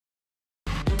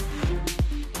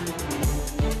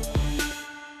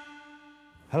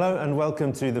Hello and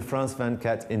welcome to the France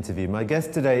 24 interview. My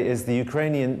guest today is the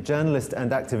Ukrainian journalist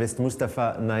and activist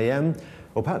Mustafa Nayem,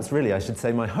 or perhaps really I should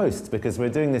say my host, because we're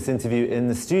doing this interview in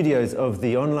the studios of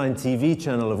the online TV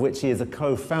channel of which he is a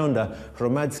co-founder,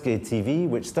 Hromadske TV,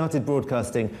 which started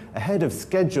broadcasting ahead of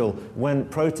schedule when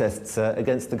protests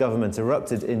against the government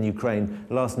erupted in Ukraine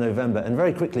last November, and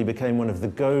very quickly became one of the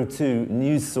go-to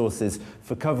news sources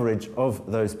for coverage of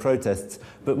those protests.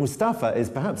 But Mustafa is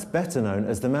perhaps better known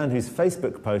as the man whose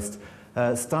Facebook post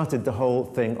started the whole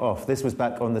thing off. This was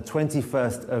back on the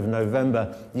 21st of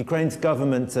November. Ukraine's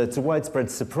government, to widespread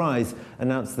surprise,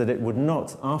 announced that it would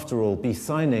not, after all, be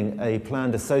signing a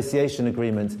planned association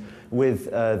agreement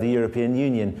with the European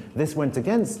Union. This went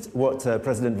against what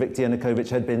President Viktor Yanukovych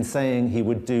had been saying he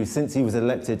would do since he was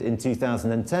elected in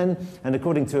 2010, and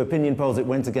according to opinion polls, it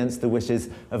went against the wishes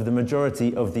of the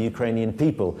majority of the Ukrainian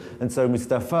people. And so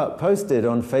Mustafa posted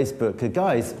on Facebook,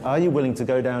 guys, are you willing to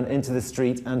go down into the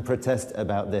street and protest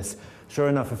about this? Sure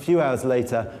enough, a few hours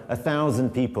later,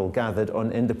 1,000 people gathered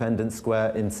on Independence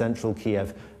Square in central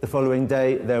Kiev. The following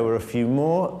day, there were a few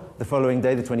more. The following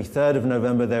day, the 23rd of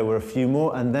November, there were a few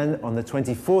more. And then on the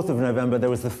 24th of November, there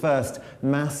was the first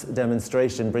mass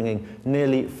demonstration, bringing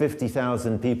nearly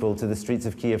 50,000 people to the streets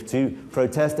of Kiev to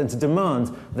protest and to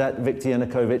demand that Viktor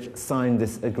Yanukovych sign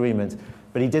this agreement.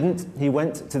 But he didn't. He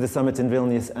went to the summit in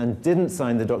Vilnius and didn't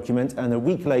sign the document, and a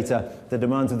week later, the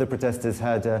demands of the protesters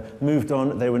had moved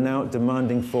on. They were now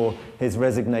demanding for his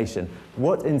resignation.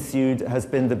 What ensued has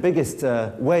been the biggest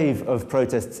wave of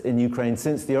protests in Ukraine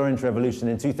since the Orange Revolution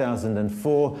in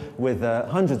 2004, with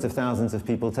hundreds of thousands of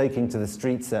people taking to the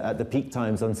streets at the peak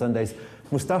times on Sundays.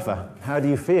 Mustafa, how do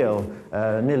you feel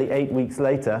nearly 8 weeks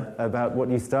later about what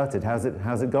you started? How's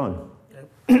it gone?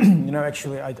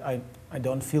 Actually, I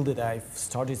don't feel that I've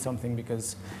started something,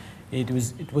 because it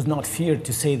was not fair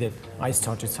to say that I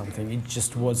started something. It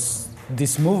just was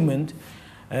this movement.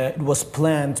 It was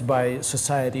planned by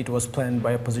society. It was planned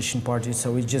by opposition parties.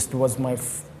 So it just was my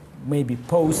maybe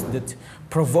post that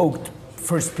provoked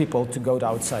first people to go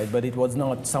outside. But it was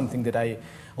not something that I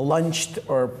launched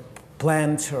or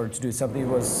planned or to do something. It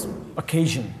was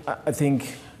occasion. I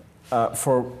think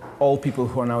for all people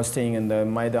who are now staying in the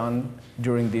Maidan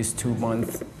during these 2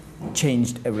 months,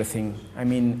 changed everything. I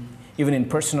mean, even in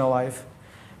personal life,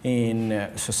 in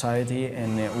society,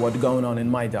 and what's going on in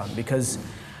Maidan. Because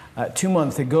 2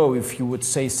 months ago, if you would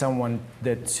say someone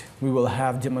that we will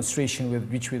have demonstration with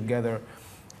which will gather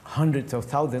hundreds of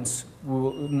thousands,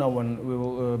 no one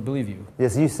will believe you.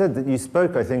 Yes, you said that you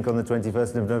spoke, I think, on the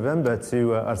 21st of November to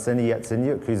Arseniy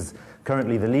Yatsenyuk, who's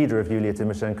currently the leader of Yulia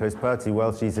Tymoshenko's party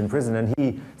while she's in prison, and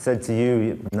he said to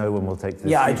you, no one will take this.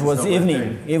 Yeah, it was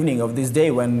evening of this day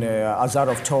when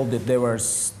Azarov told that they were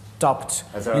stopped,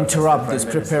 interrupt this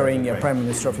preparing, Prime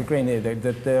Minister of Ukraine,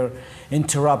 that they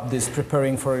interrupt this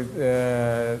preparing for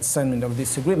signing of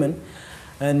this agreement.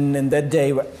 And in that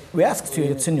day, we asked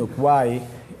Yatsenyuk why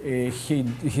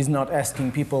he's not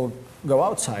asking people go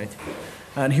outside.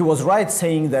 And he was right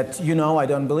saying that, I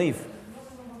don't believe.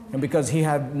 And because he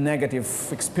had negative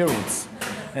experience.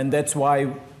 And that's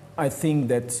why I think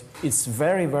that it's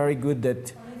very, very good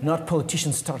that not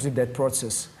politicians started that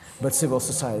process, but civil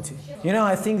society.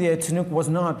 I think that Yatsenyuk was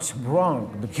not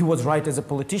wrong, but he was right as a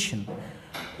politician.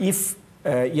 If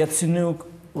Yatsenyuk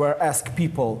were asked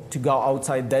people to go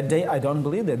outside that day, I don't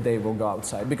believe that they will go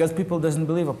outside, because people doesn't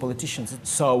believe in politicians.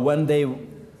 So when they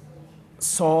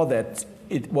saw that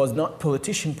it was not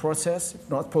politician protest,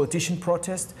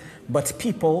 but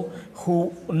people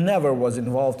who never was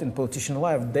involved in politician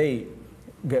life, they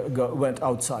went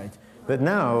outside. But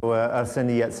now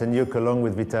Arseniy Yatsenyuk, along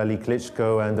with Vitaly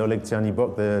Klitschko and Oleg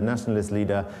Tchernybok, the nationalist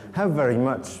leader, have very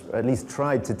much at least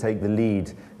tried to take the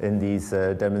lead in these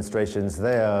demonstrations.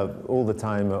 They are all the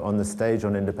time on the stage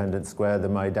on Independence Square, the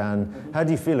Maidan. How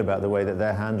do you feel about the way that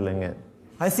they're handling it?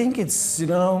 I think it's,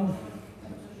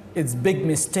 it's a big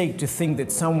mistake to think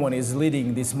that someone is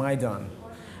leading this Maidan.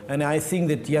 And I think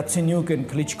that Yatsenyuk and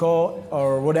Klitschko,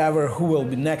 or whatever, who will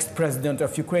be next president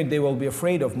of Ukraine, they will be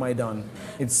afraid of Maidan.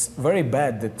 It's very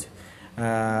bad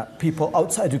that people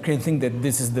outside Ukraine think that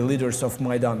this is the leaders of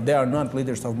Maidan. They are not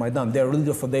leaders of Maidan. They are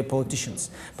leaders for their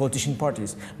politician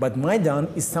parties. But Maidan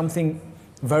is something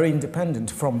very independent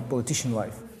from politician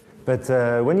life. But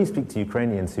when you speak to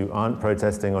Ukrainians who aren't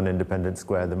protesting on Independence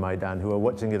Square, the Maidan, who are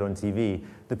watching it on TV,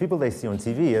 the people they see on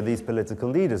TV are these political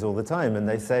leaders all the time, and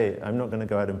they say, I'm not going to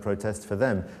go out and protest for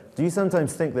them. Do you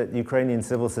sometimes think that Ukrainian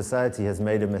civil society has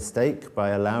made a mistake by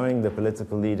allowing the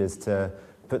political leaders to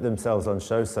put themselves on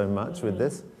show so much with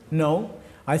this? No,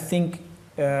 I think,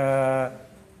 the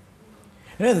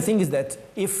thing is that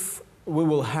if we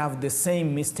will have the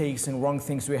same mistakes and wrong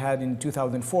things we had in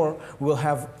 2004. We will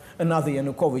have another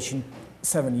Yanukovych in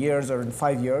 7 years or in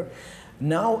 5 years.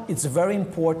 Now it's very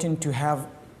important to have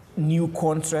new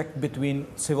contract between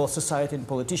civil society and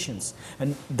politicians.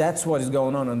 And that's what is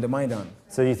going on the Maidan.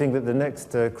 So you think that the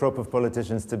next crop of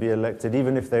politicians to be elected,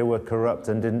 even if they were corrupt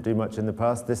and didn't do much in the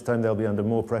past, this time they'll be under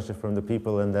more pressure from the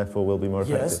people and therefore will be more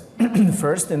effective? Yes,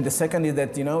 first. And the second is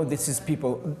that, this is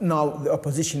people, now the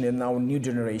opposition in our new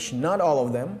generation, not all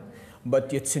of them, but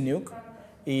Yatsenyuk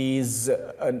is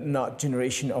not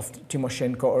generation of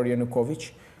Tymoshenko or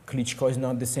Yanukovych. Klitschko is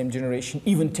not the same generation.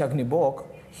 Even Tyagnybok,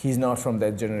 he's not from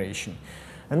that generation.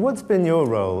 And what's been your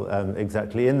role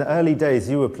exactly? In the early days,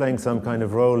 you were playing some kind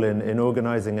of role in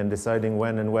organizing and deciding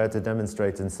when and where to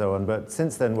demonstrate and so on. But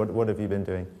since then, what have you been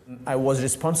doing? I was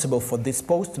responsible for this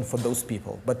post and for those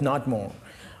people, but not more.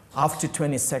 After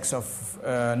 26th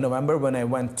of November, when I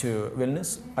went to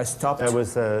Vilnius, I stopped. There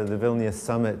was the Vilnius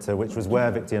summit, which was where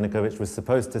Viktor Yanukovych was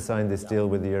supposed to sign this deal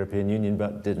with the European Union,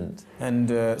 but didn't.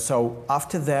 And so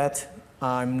after that,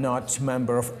 I'm not a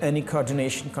member of any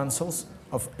coordination councils,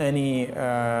 of any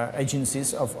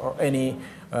agencies, or any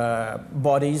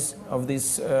bodies of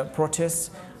these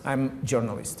protests. I'm a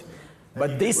journalist.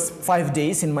 But these 5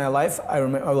 days in my life, I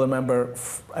will remember,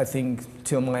 I think,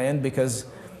 till my end, because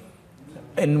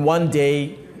in one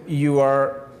day you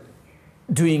are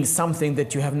doing something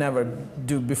that you have never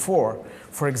do before.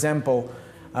 For example,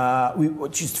 we were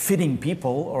just feeding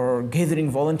people or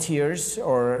gathering volunteers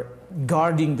or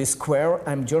guarding the square.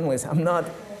 I'm a journalist. I'm not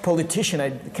a politician.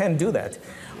 I can't do that.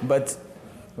 But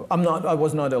I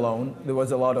was not alone. There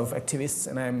was a lot of activists,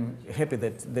 and I'm happy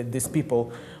that these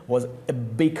people was a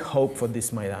big hope for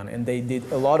this Maidan, and they did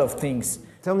a lot of things.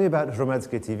 Tell me about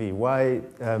Hromadske TV. Why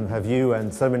have you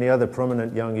and so many other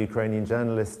prominent young Ukrainian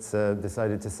journalists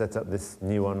decided to set up this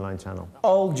new online channel?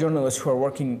 All journalists who are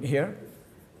working here,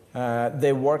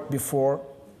 they worked before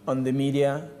on the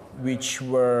media which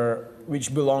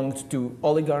belonged to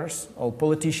oligarchs or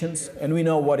politicians, and we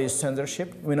know what is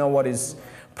censorship, we know what is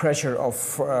pressure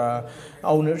of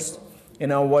owners, you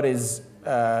know what is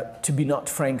to be not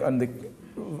frank on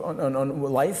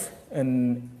life.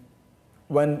 And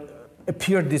when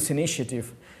appeared this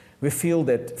initiative, we feel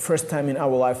that first time in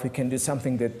our life we can do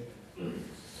something that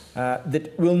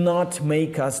that will not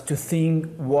make us to think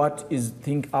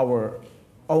our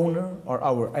owner or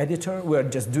our editor. We are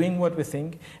just doing what we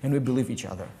think, and we believe each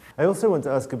other. I also want to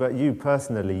ask about you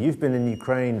personally. You've been in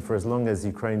Ukraine for as long as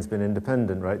Ukraine's been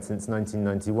independent, right, since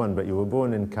 1991, but you were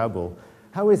born in Kabul.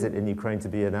 How is it in Ukraine to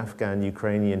be an Afghan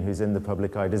Ukrainian who's in the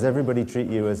public eye? Does everybody treat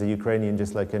you as a Ukrainian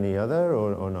just like any other,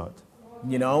 or not?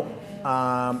 You know,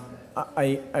 I'm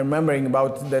remembering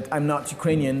about that I'm not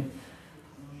Ukrainian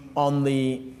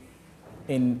only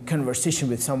in conversation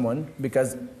with someone,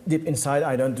 because deep inside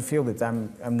I don't feel that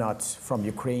I'm not from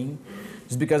Ukraine.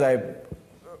 It's because I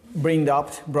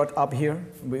brought up here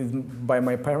by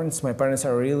my parents. My parents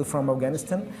are really from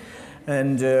Afghanistan,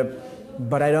 and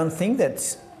but I don't think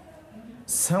that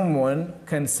someone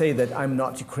can say that I'm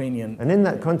not Ukrainian. And in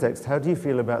that context, how do you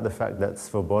feel about the fact that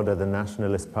Svoboda, the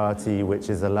nationalist party, which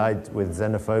is allied with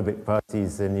xenophobic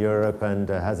parties in Europe and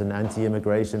has an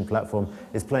anti-immigration platform,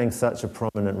 is playing such a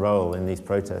prominent role in these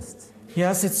protests?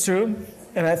 Yes, it's true.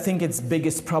 And I think it's the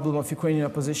biggest problem of Ukrainian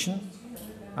opposition.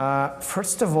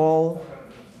 First of all,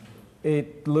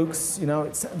 it looks,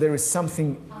 there is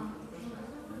something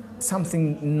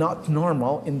not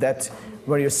normal in that,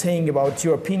 where you're saying about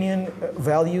your opinion,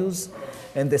 values,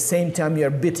 and at the same time you're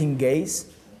beating gays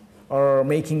or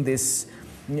making this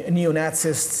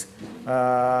neo-Nazist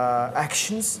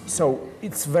actions. So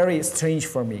it's very strange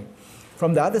for me.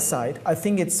 From the other side, I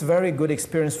think it's a very good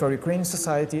experience for Ukrainian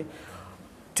society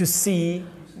to see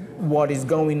what is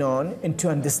going on and to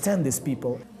understand these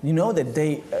people. You know that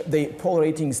the poll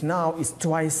ratings now is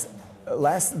twice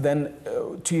less than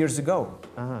 2 years ago.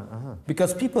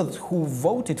 Because people who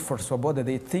voted for Svoboda,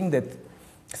 they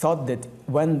thought that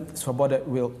when Svoboda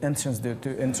will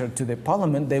enter to the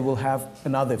parliament, they will have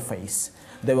another face.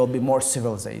 They will be more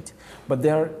civilized. But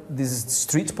this is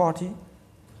street party,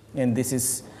 and this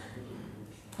is,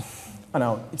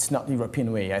 it's not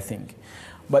European way, I think.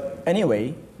 But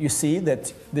anyway, you see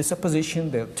that this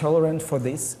opposition, they're tolerant for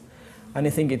this, and I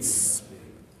think it's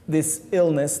this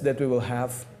illness that we will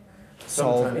have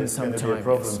solved in some time. It's going to be a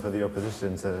problem for the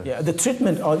opposition to... Yeah, the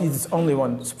treatment is only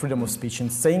one, freedom of speech,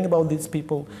 and saying about these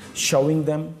people, showing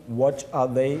them what are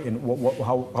they and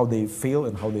how they feel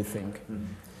and how they think.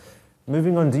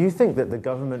 Moving on, do you think that the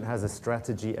government has a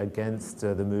strategy against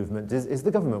the movement? Is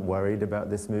the government worried about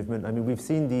this movement? I mean, we've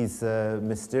seen these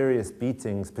mysterious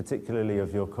beatings, particularly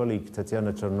of your colleague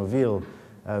Tatiana Chernovil,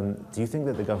 Do you think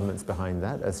that the government's behind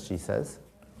that, as she says?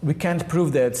 We can't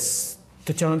prove that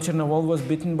Tatiana Chernovol was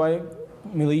beaten by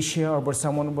militia or by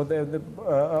someone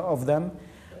of them.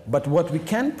 But what we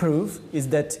can prove is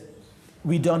that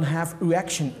we don't have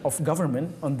reaction of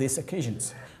government on these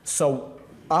occasions. So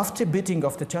after beating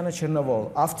of Tatiana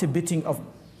Chernovol, after beating of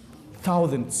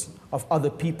thousands of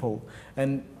other people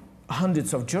and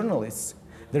hundreds of journalists,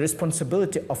 the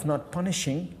responsibility of not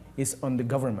punishing is on the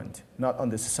government, not on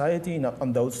the society, not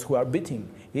on those who are beating.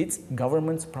 It's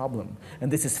government's problem.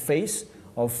 And this is face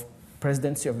of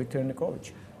presidency of Viktor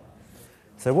Yanukovych.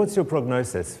 So what's your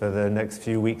prognosis for the next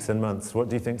few weeks and months? What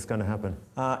do you think is going to happen?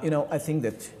 I think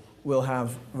that we'll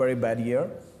have a very bad year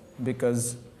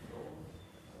because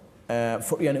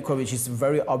for Yanukovych it's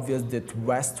very obvious that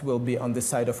West will be on the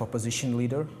side of opposition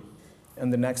leader in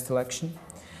the next election.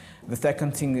 The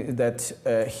second thing is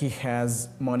that he has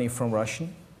money from Russia.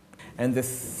 And the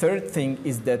third thing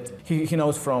is that he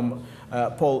knows from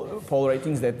poll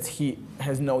ratings that he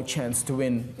has no chance to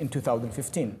win in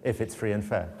 2015. If it's free and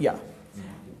fair. Yeah.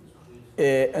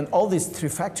 And all these three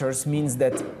factors means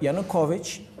that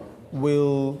Yanukovych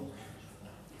will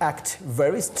act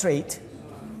very straight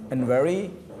and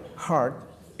very hard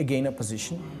against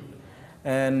opposition.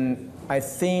 And I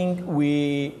think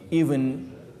we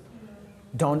even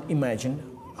don't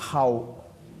imagine how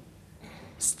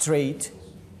straight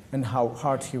and how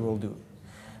hard he will do.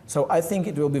 So I think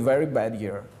it will be a very bad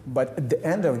year. But at the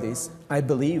end of this, I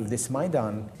believe this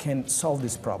Maidan can solve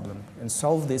this problem and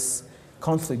solve this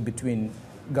conflict between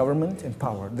government and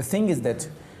power. The thing is that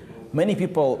many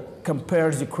people compare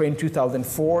Ukraine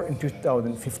 2004 and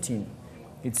 2015.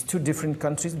 It's two different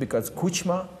countries because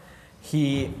Kuchma,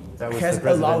 he has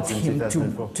allowed him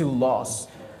to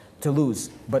lose.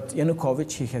 But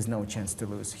Yanukovych, he has no chance to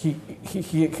lose. He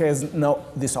has no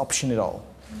this option at all.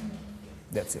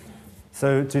 That's it.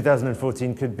 So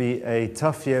 2014 could be a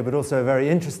tough year, but also a very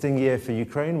interesting year for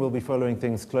Ukraine. We'll be following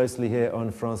things closely here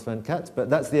on France 24. But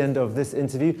that's the end of this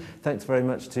interview. Thanks very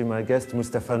much to my guest,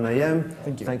 Mustafa Nayem.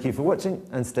 Thank you. Thank you for watching,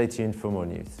 and stay tuned for more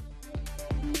news.